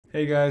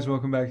Hey guys,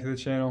 welcome back to the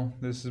channel.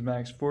 This is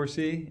Max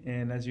Forsey,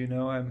 and as you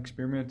know, I'm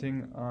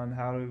experimenting on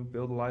how to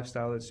build a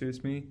lifestyle that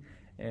suits me.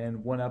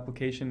 And one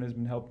application that has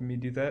been helping me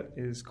do that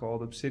is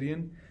called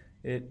Obsidian.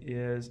 It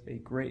is a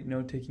great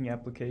note-taking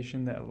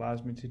application that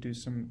allows me to do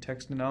some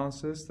text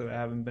analysis that I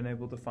haven't been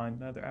able to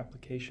find in other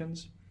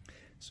applications.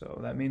 So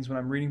that means when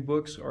I'm reading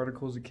books,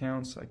 articles,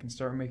 accounts, I can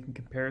start making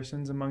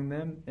comparisons among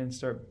them and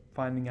start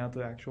finding out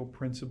the actual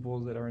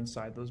principles that are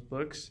inside those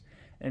books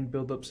and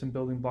build up some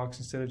building blocks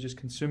instead of just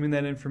consuming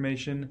that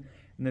information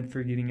and then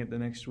forgetting it the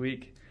next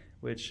week,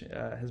 which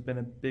has been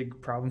a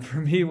big problem for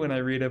me when I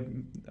read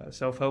a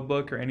self-help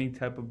book or any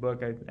type of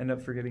book. I end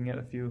up forgetting it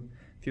a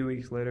few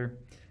weeks later.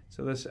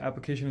 So this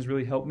application has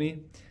really helped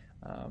me.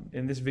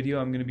 In this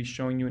video, I'm going to be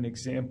showing you an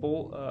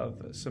example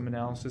of some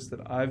analysis that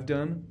I've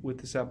done with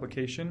this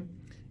application.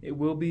 It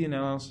will be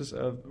analysis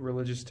of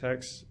religious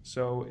texts,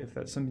 so if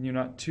that's something you're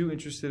not too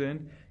interested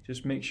in,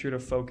 just make sure to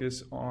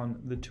focus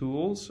on the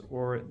tools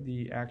or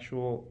the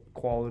actual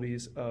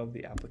qualities of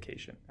the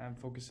application. I'm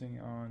focusing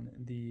on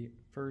the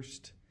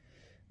first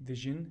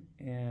vision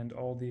and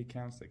all the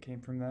accounts that came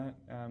from that,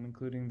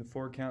 including the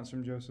 4 accounts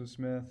from Joseph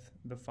Smith,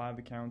 the 5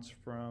 accounts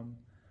from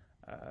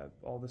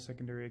all the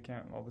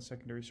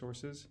secondary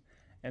sources,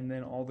 and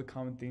then all the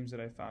common themes that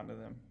I found in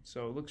them.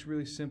 So it looks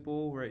really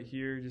simple right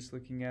here, just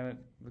looking at it.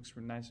 It looks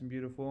nice and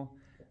beautiful.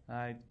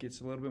 It gets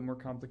a little bit more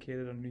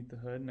complicated underneath the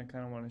hood, and I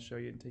kind of want to show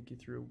you and take you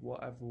through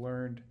what I've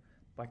learned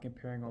by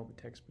comparing all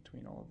the text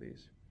between all of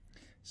these.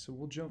 So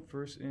we'll jump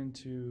first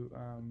into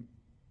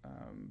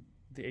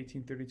the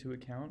 1832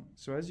 account.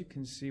 So as you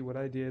can see, what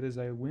I did is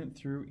I went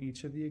through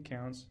each of the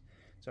accounts.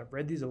 So I've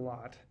read these a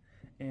lot,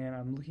 and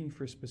I'm looking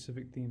for a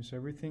specific theme. So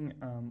everything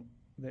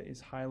that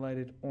is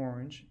highlighted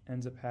orange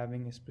ends up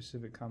having a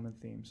specific common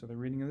theme. So the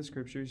reading of the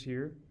scriptures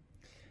here,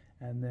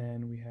 and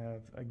then we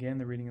have again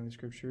the reading of the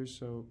scriptures,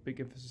 so big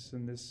emphasis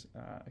in this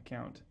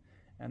account,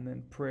 and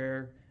then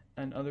prayer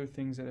and other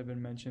things that have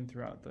been mentioned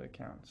throughout the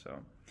account. So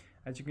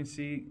as you can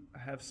see, I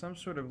have some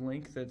sort of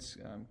link that's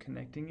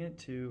connecting it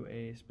to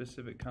a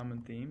specific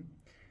common theme,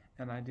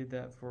 and I did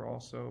that for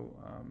also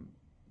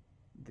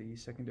the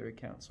secondary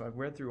account. So I've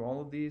read through all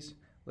of these,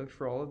 looked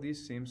for all of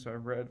these themes, so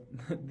I've read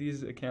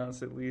these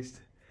accounts at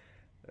least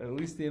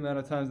the amount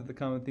of times that the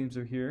common themes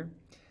are here,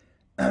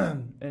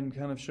 and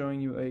kind of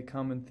showing you a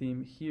common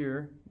theme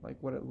here. Like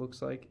what it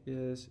looks like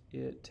is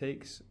it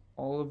takes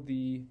all of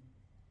the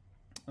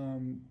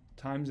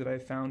times that I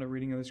found a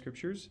reading of the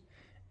scriptures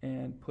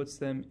and puts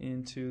them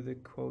into the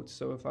quotes.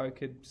 So if I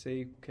could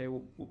say, okay,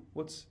 well,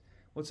 what's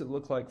it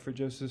look like for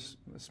Joseph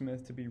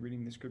Smith to be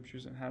reading the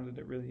scriptures, and how did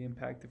it really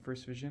impact the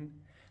first vision?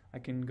 I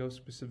can go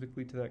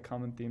specifically to that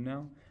common theme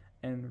now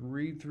and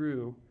read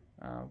through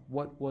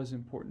what was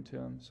important to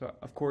him. So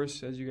of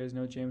course, as you guys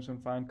know, James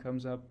 1:5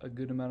 comes up a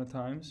good amount of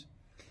times,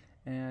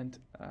 and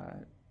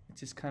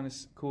it's just kind of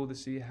cool to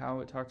see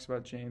how it talks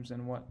about James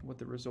and what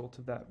the result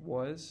of that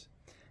was,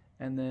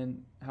 and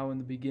then how in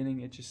the beginning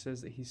it just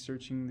says that he's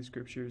searching the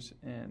scriptures,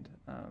 and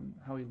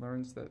how he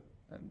learns that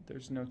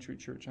there's no true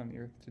church on the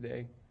earth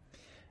today.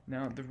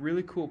 Now the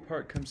really cool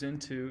part comes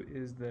into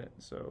is that,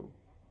 so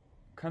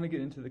kind of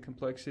get into the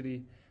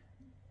complexity.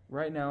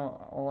 Right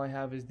now, all I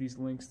have is these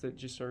links that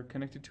just are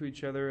connected to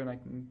each other, and I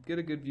can get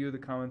a good view of the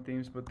common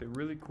themes, but the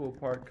really cool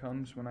part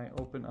comes when I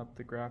open up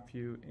the graph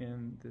view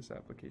in this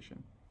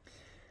application.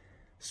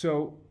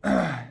 So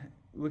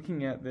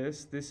looking at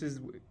this is,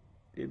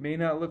 it may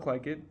not look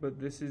like it, but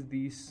this is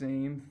the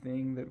same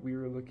thing that we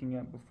were looking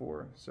at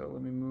before. So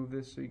let me move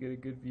this so you get a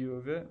good view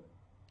of it.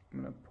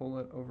 I'm going to pull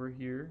it over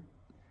here.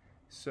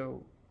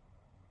 So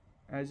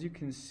as you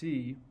can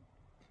see,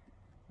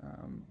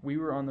 we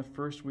were on the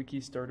first wiki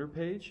starter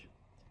page,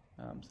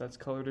 so that's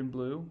colored in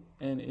blue,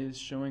 and is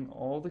showing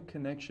all the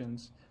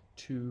connections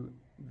to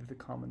the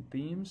common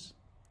themes,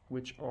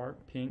 which are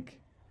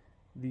pink,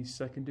 the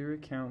secondary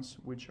accounts,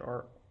 which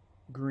are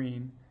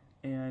green,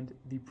 and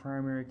the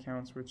primary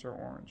accounts, which are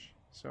orange.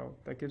 So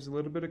that gives a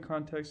little bit of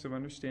context of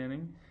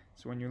understanding.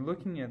 So when you're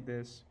looking at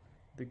this,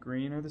 the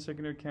green are the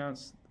secondary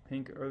accounts, the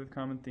pink are the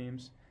common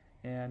themes,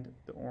 and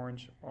the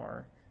orange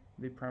are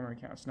the primary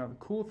accounts. Now the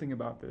cool thing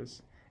about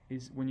this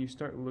is when you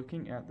start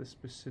looking at the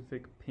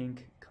specific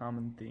pink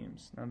common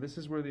themes. Now this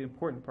is where the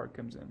important part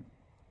comes in.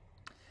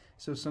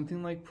 So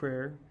something like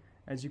prayer,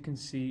 as you can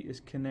see,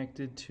 is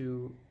connected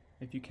to,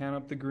 if you count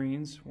up the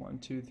greens, 1,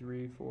 2,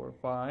 3, 4,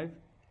 5,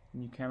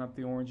 and you count up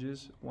the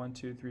oranges, 1,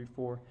 2, 3,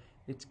 4,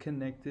 it's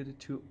connected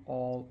to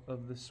all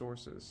of the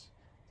sources.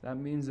 That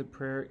means that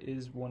prayer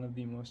is one of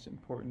the most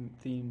important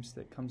themes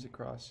that comes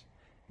across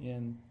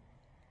in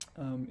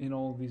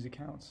all of these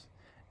accounts.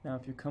 Now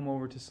if you come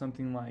over to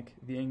something like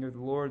the anger of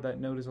the Lord,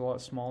 that note is a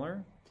lot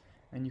smaller,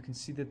 and you can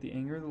see that the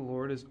anger of the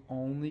Lord is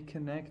only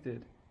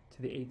connected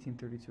to the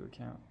 1832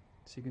 account.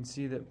 So you can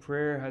see that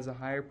prayer has a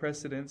higher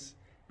precedence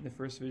in the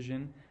first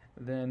vision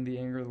than the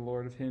anger of the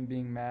Lord, of him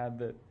being mad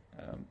that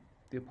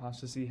the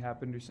apostasy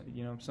happened,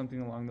 or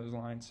something along those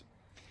lines.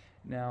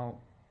 Now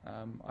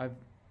I've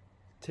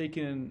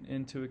taken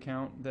into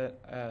account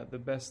that the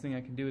best thing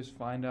I can do is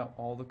find out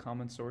all the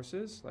common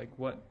sources, like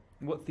what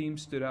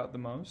themes stood out the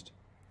most.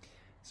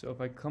 So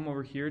if I come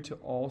over here to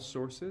all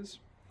sources,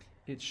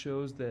 it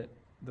shows that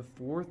the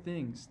 4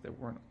 things that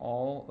were in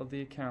all of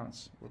the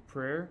accounts were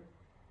prayer,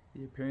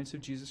 the appearance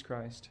of Jesus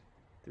Christ,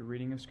 the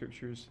reading of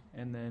scriptures,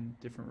 and then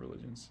different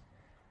religions.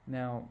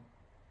 Now,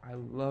 I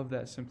love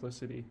that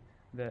simplicity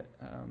that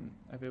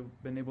I've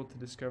been able to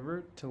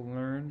discover, to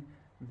learn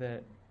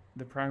that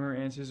the primary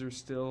answers are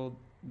still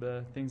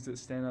the things that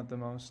stand out the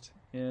most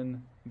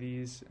in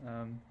these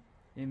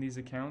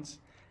accounts,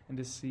 and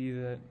to see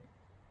that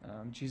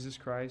Jesus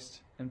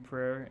Christ and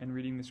prayer and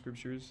reading the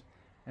scriptures,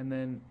 and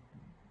then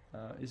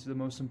is the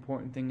most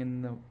important thing.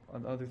 And the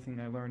other thing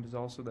I learned is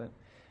also that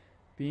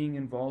being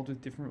involved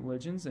with different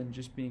religions and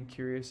just being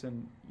curious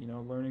and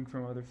learning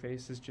from other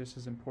faiths is just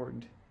as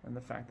important, and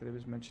the fact that it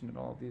was mentioned in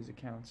all of these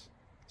accounts.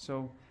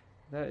 So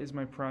that is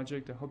my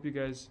project. I hope you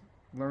guys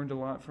learned a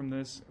lot from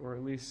this, or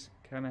at least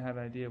kind of had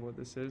an idea of what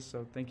this is.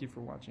 So thank you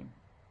for watching.